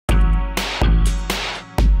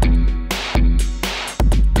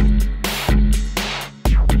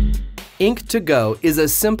Ink2Go is a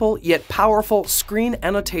simple yet powerful screen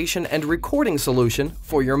annotation and recording solution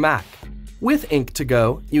for your Mac. With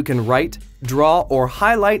Ink2Go, you can write, draw, or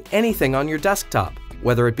highlight anything on your desktop,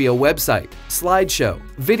 whether it be a website, slideshow,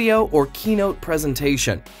 video, or keynote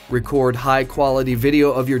presentation. Record high-quality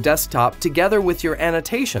video of your desktop together with your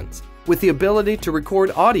annotations, with the ability to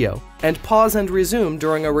record audio and pause and resume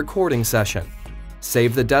during a recording session.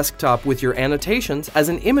 Save the desktop with your annotations as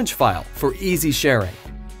an image file for easy sharing.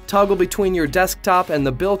 Toggle between your desktop and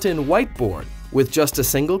the built-in whiteboard with just a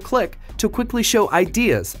single click to quickly show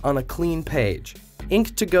ideas on a clean page.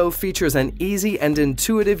 Ink2Go features an easy and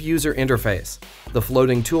intuitive user interface. The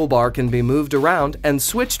floating toolbar can be moved around and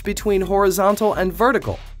switched between horizontal and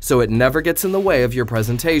vertical, so it never gets in the way of your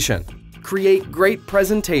presentation. Create great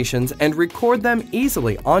presentations and record them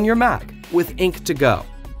easily on your Mac with Ink2Go.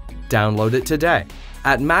 Download it today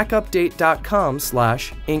at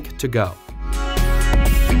MacUpdate.com/Ink2Go.